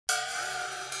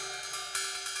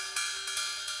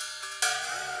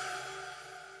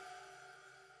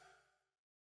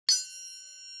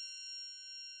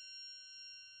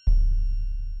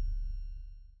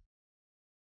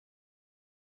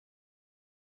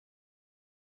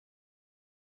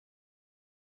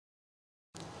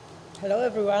Hello,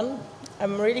 everyone.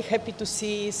 I'm really happy to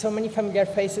see so many familiar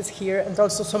faces here and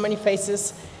also so many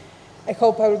faces I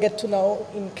hope I will get to know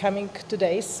in coming 2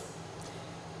 days.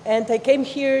 And I came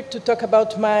here to talk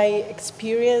about my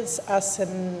experience as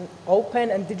an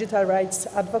open and digital rights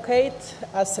advocate,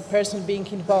 as a person being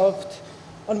involved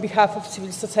on behalf of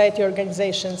civil society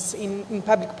organizations in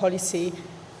public policy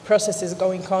processes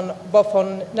going on both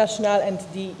on national and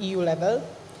the EU level.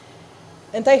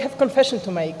 And I have confession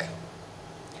to make.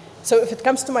 So if it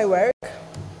comes to my work,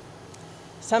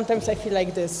 sometimes I feel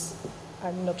like this.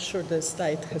 I'm not sure the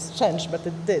slide has changed, but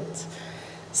it did.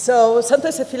 So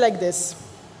sometimes I feel like this.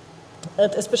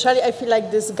 And especially I feel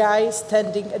like this guy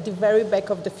standing at the very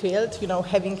back of the field,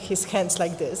 having his hands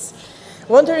like this,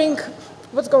 wondering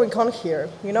what's going on here,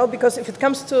 because if it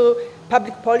comes to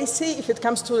public policy, if it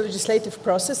comes to legislative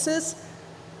processes,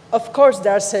 of course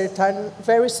there are certain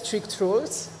very strict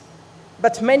rules,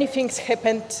 but many things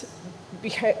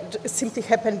simply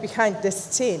happen behind the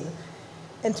scene,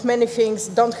 and many things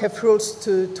don't have rules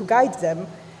to guide them,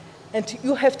 and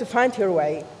you have to find your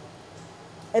way.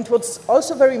 And what's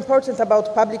also very important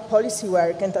about public policy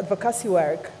work and advocacy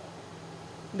work,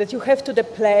 that you have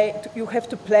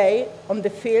to play on the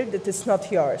field that is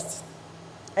not yours,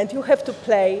 and you have to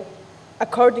play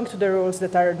according to the rules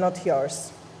that are not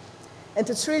yours. And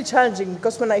it's really challenging,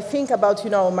 because when I think about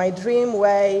my dream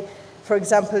way, for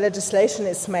example, legislation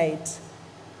is made,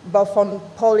 both on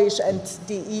Polish and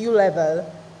the EU level,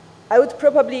 I would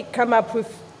probably come up with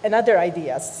another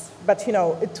ideas. But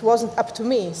it wasn't up to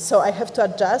me, so I have to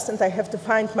adjust and I have to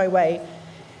find my way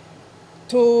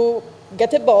to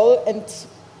get a ball and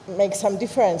make some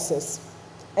differences.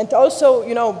 And also,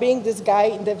 being this guy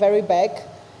in the very back,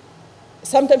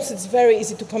 sometimes it's very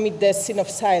easy to commit the sin of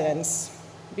silence,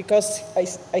 because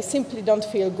I simply don't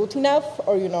feel good enough,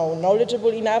 or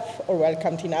knowledgeable enough, or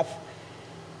welcomed enough.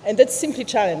 And that's simply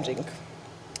challenging.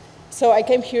 So I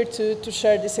came here to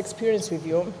share this experience with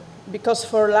you, because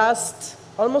for last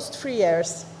almost 3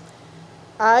 years,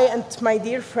 I and my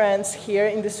dear friends here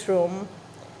in this room,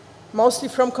 mostly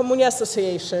from Communia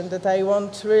Association, that I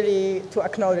want really to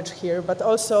acknowledge here, but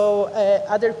also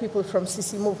other people from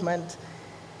CC movement,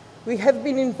 we have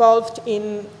been involved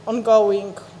in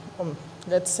ongoing,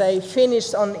 let's say,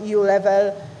 finished on EU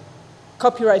level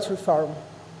copyright reform.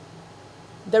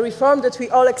 The reform that we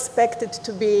all expected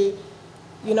to be,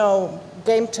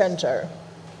 game changer.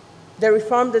 The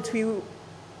reform that we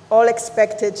all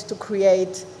expected to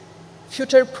create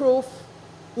future-proof,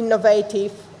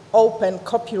 innovative, open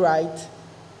copyright.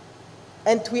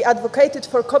 And we advocated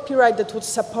for copyright that would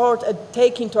support and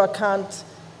take into account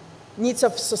needs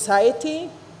of society,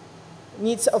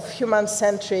 needs of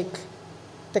human-centric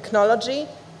technology,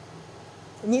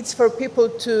 needs for people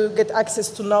to get access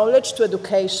to knowledge, to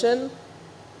education,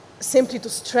 simply to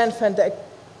strengthen the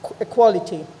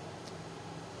equality.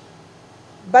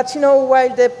 But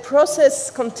while the process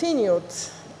continued,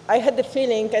 I had the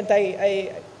feeling, and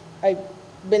I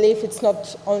believe it's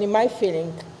not only my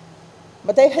feeling,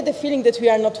 but I had the feeling that we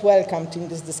are not welcomed in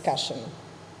this discussion,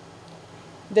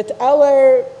 that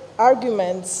our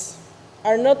arguments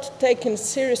are not taken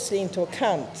seriously into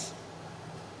account.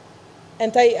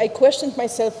 And I questioned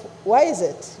myself, why is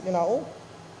it,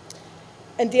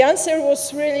 And the answer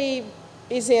was really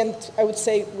easy and, I would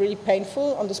say, really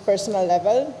painful on this personal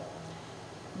level,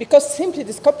 because simply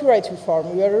this copyright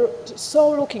reform, we are so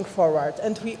looking forward,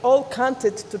 and we all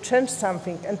counted to change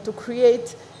something and to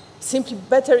create simply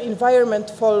better environment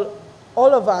for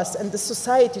all of us and the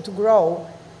society to grow,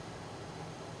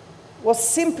 was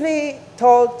simply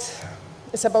told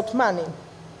it's about money.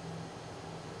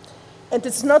 And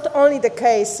it's not only the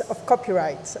case of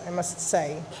copyright, I must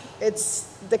say. It's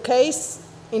the case,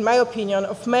 in my opinion,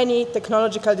 of many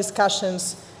technological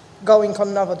discussions going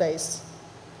on nowadays.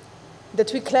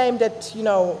 That we claim that,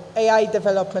 AI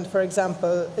development, for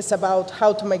example, is about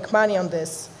how to make money on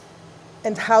this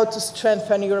and how to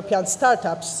strengthen European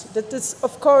startups. That is,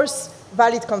 of course,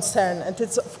 valid concern, and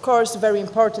it's, of course, very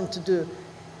important to do.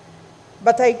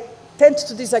 But I tend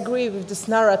to disagree with this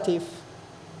narrative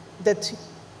that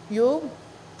you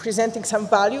presenting some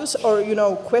values or,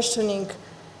 questioning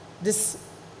this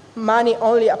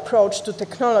money-only approach to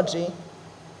technology,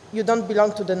 you don't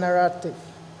belong to the narrative.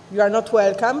 You are not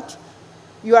welcomed.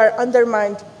 You are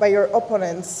undermined by your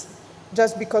opponents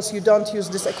just because you don't use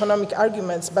these economic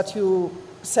arguments, but you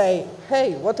say,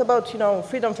 hey, what about,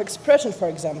 freedom of expression, for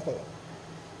example?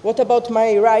 What about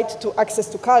my right to access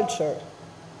to culture?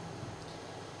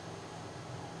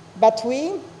 But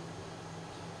we,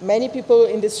 many people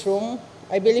in this room,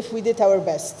 I believe we did our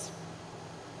best.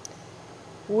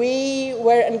 We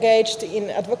were engaged in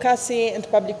advocacy and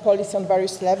public policy on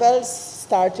various levels,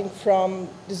 starting from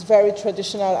this very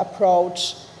traditional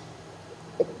approach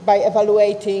by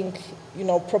evaluating,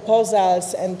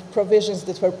 proposals and provisions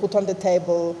that were put on the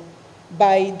table,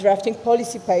 by drafting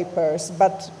policy papers,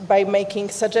 but by making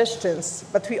suggestions.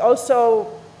 But we also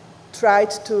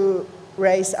tried to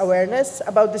raise awareness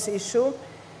about this issue.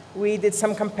 We did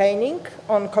some campaigning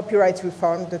on copyright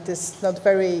reform that is not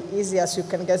very easy, as you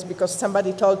can guess, because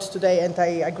somebody told today, and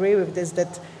I agree with this,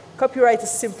 that copyright is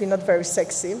simply not very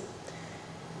sexy.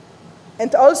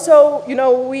 And also,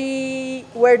 we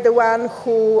were the one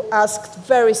who asked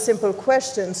very simple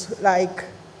questions like,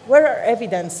 where are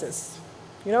evidences?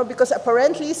 Because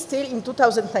apparently still in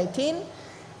 2019,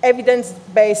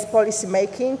 evidence-based policy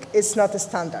making is not a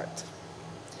standard.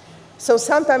 So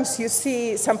sometimes you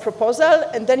see some proposal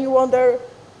and then you wonder,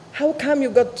 how come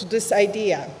you got to this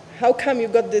idea? How come you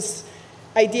got this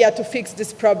idea to fix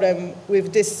this problem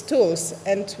with these tools?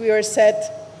 And we were said,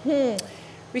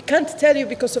 we can't tell you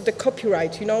because of the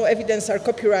copyright. Evidence are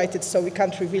copyrighted, so we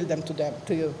can't reveal them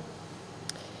to you.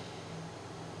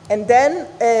 And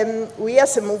then we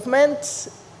as a movement,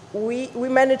 we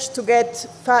managed to get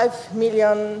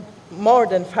more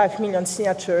than 5 million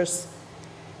signatures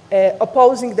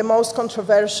opposing the most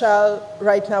controversial,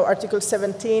 right now, Article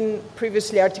 17,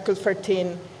 previously Article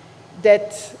 13,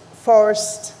 that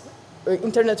forced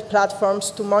internet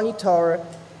platforms to monitor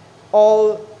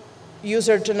all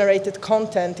user-generated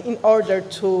content in order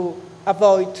to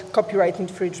avoid copyright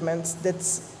infringements.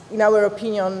 That's, in our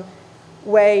opinion,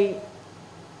 way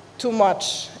too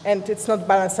much, and it's not a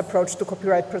balanced approach to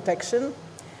copyright protection.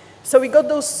 So we got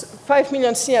those 5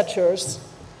 million signatures,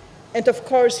 and of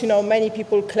course, many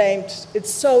people claimed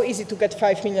it's so easy to get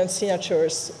 5 million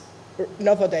signatures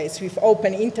nowadays with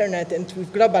open internet and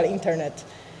with global internet.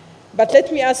 But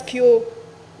let me ask you,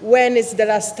 when is the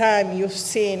last time you've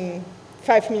seen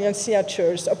 5 million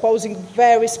signatures opposing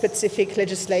very specific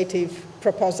legislative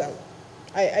proposal?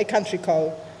 I can't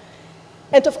recall.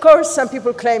 And of course, some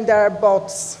people claim there are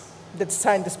bots that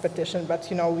signed this petition, but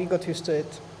we got used to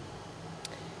it.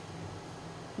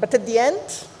 But at the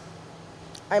end,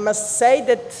 I must say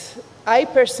that I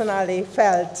personally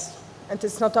felt, and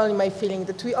it's not only my feeling,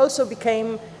 that we also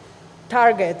became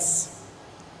targets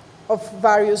of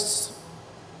various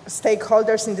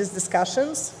stakeholders in these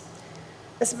discussions,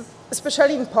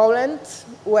 especially in Poland,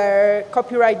 where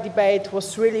copyright debate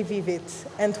was really vivid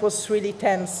and was really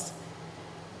tense.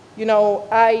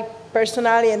 I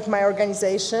personally and my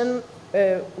organization,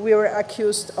 we were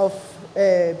accused of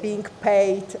being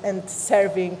paid and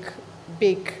serving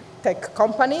big tech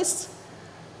companies,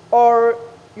 or,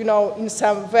 in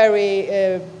some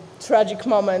very tragic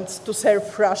moments, to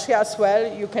serve Russia as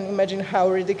well. You can imagine how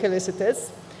ridiculous it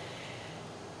is.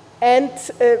 And,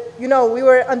 we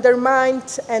were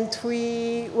undermined and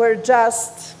we were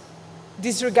just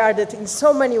disregarded in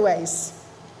so many ways.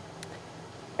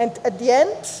 And at the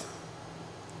end,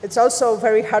 it's also a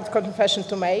very hard confession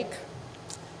to make,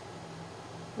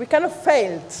 we kind of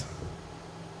failed.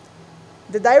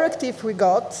 The directive we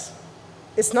got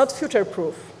is not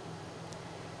future-proof.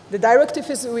 The directive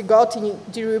we got in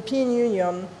the European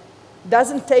Union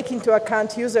doesn't take into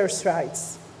account users'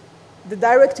 rights. The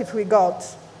directive we got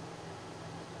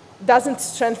doesn't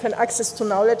strengthen access to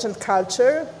knowledge and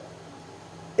culture.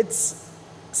 It's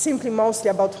simply mostly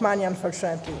about money,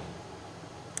 unfortunately.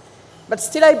 But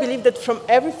still, I believe that from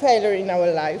every failure in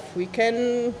our life, we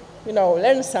can,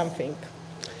 learn something.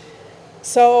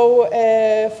 So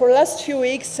for the last few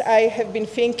weeks, I have been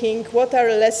thinking, what are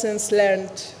lessons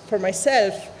learned for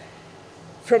myself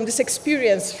from this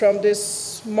experience, from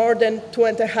this more than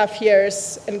 2.5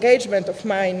 years engagement of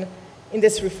mine in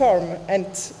this reform,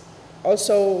 and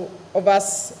also of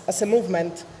us as a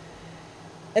movement.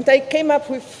 And I came up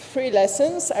with 3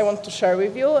 lessons I want to share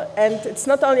with you, and it's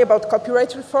not only about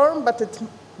copyright reform, but it's,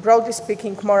 broadly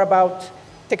speaking, more about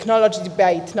technology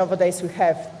debate nowadays we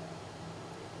have.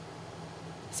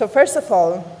 So first of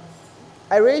all,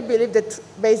 I really believe that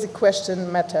basic question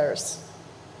matters,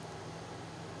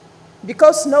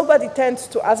 because nobody tends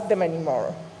to ask them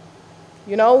anymore.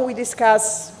 We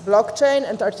discuss blockchain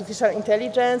and artificial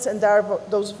intelligence, and there are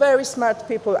those very smart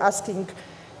people asking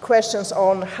questions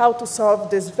on how to solve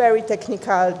this very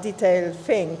technical, detailed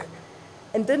thing.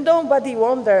 And then nobody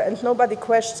wonder and nobody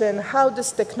question how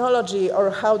this technology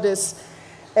or how this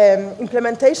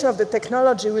implementation of the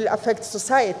technology will affect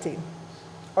society.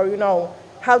 Or,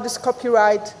 how this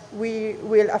copyright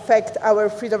will affect our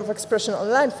freedom of expression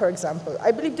online, for example.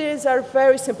 I believe these are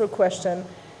very simple questions,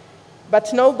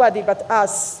 but nobody but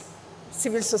us,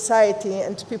 civil society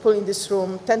and people in this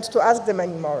room, tend to ask them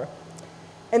anymore.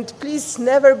 And please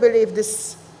never believe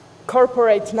these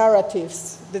corporate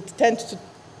narratives that tend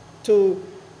to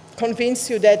convince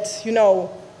you that,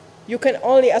 you can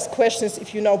only ask questions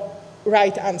if you know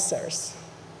right answers.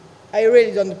 I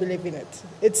really don't believe in it.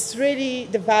 It's really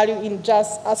the value in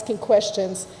just asking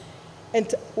questions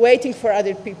and waiting for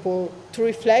other people to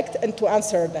reflect and to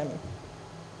answer them.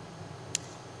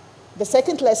 The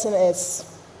second lesson is,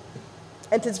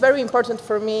 and it's very important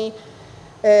for me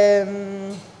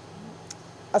as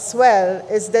well,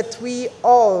 is that we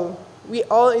all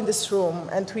in this room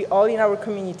and we all in our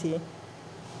community,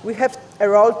 we have a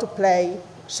role to play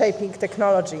shaping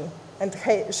technology and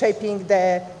shaping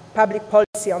the public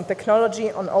policy on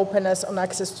technology, on openness, on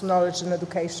access to knowledge and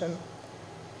education.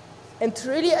 And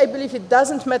really, I believe it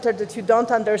doesn't matter that you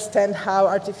don't understand how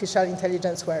artificial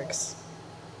intelligence works.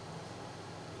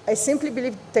 I simply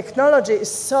believe technology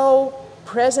is so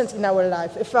present in our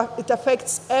life. It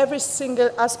affects every single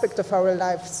aspect of our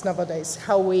lives nowadays,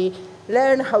 how we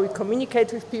learn, how we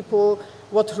communicate with people,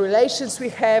 what relations we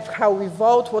have, how we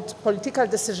vote, what political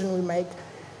decision we make.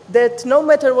 That no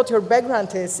matter what your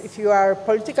background is, if you are a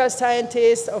political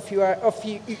scientist, if you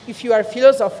are a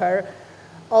philosopher,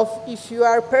 if you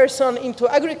are a person into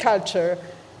agriculture,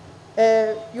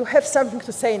 you have something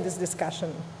to say in this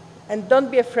discussion. And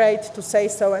don't be afraid to say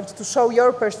so and to show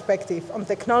your perspective on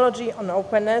technology, on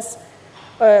openness,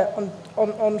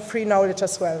 on free knowledge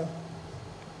as well.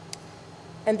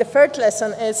 And the third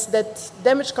lesson is that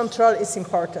damage control is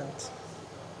important.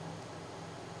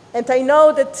 And I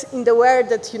know that in the world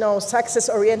that,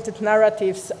 success-oriented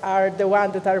narratives are the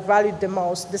ones that are valued the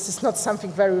most, this is not something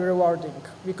very rewarding.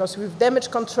 Because with damage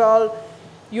control,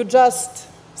 you just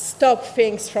stop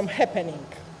things from happening.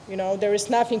 There is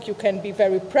nothing you can be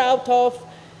very proud of.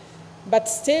 But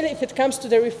still, if it comes to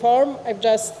the reform, I've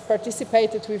just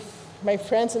participated with my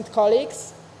friends and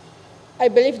colleagues. I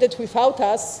believe that without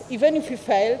us, even if we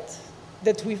failed,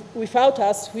 that without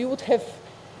us, we would have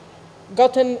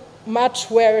gotten much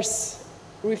worse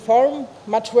reform,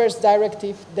 much worse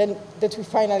directive than that we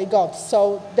finally got.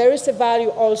 So there is a value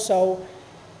also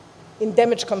in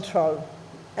damage control.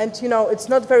 And it's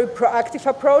not a very proactive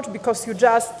approach because you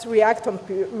just react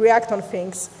on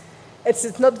things.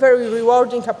 It's not a very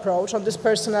rewarding approach on this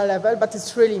personal level, but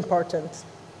it's really important.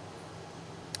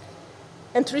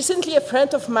 And recently a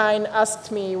friend of mine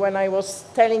asked me when I was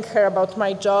telling her about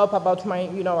my job, about my,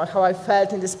 how I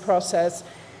felt in this process,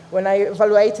 when I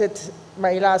evaluated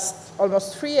my last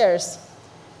almost 3 years,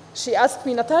 she asked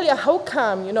me, Natalia, how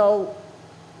come,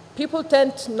 people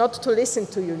tend not to listen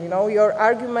to you, your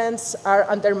arguments are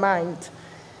undermined.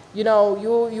 You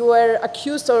were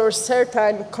accused of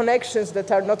certain connections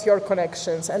that are not your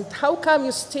connections. And how come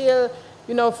you still,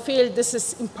 feel this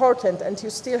is important and you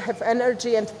still have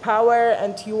energy and power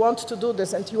and you want to do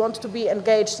this and you want to be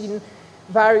engaged in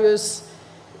various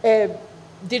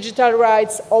digital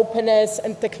rights, openness,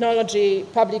 and technology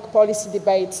public policy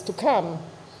debates to come.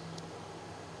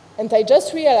 And I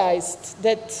just realized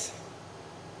that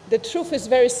the truth is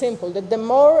very simple, that the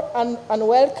more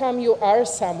unwelcome you are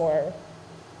somewhere,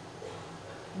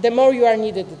 the more you are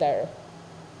needed there.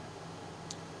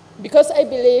 Because I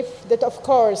believe that, of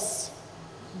course,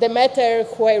 the matter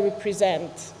who I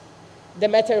represent, the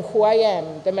matter who I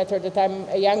am, the matter that I'm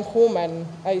a young woman,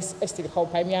 I still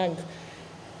hope I'm young,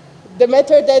 the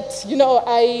matter that,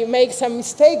 I make some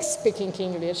mistakes speaking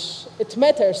English, it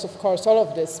matters, of course, all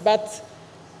of this. But,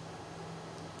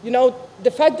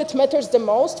 the fact that matters the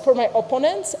most for my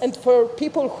opponents and for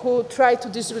people who try to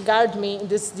disregard me in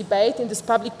this debate, in this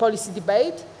public policy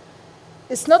debate,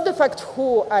 is not the fact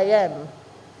who I am,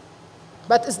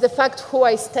 but it's the fact who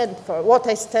I stand for, what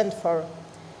I stand for.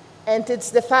 And it's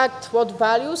the fact what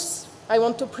values I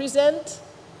want to present,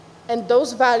 and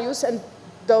those values and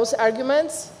those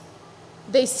arguments,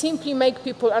 they simply make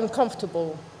people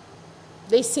uncomfortable.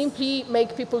 They simply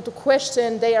make people to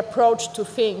question their approach to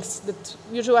things that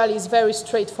usually is very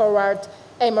straightforward,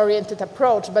 aim-oriented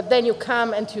approach. But then you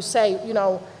come and you say,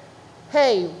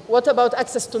 hey, what about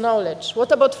access to knowledge?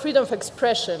 What about freedom of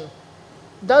expression?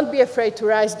 Don't be afraid to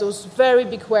raise those very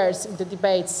big words in the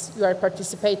debates you are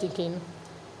participating in.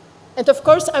 And of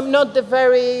course, I'm not the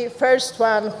very first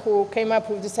one who came up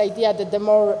with this idea that the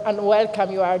more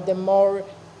unwelcome you are, the more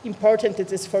important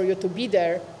it is for you to be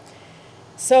there.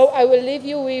 So I will leave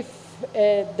you with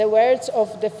the words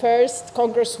of the first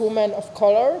Congresswoman of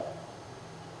color.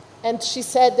 And she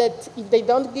said that if they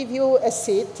don't give you a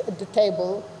seat at the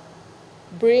table,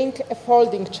 bring a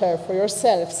folding chair for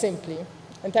yourself, simply.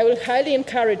 And I will highly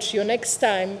encourage you next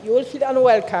time you will feel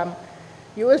unwelcome,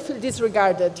 you will feel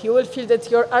disregarded, you will feel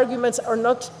that your arguments are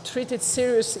not treated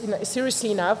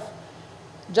seriously enough,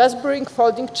 Just bring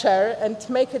folding chair and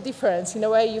make a difference in a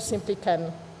way you simply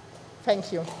can.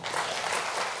 Thank you.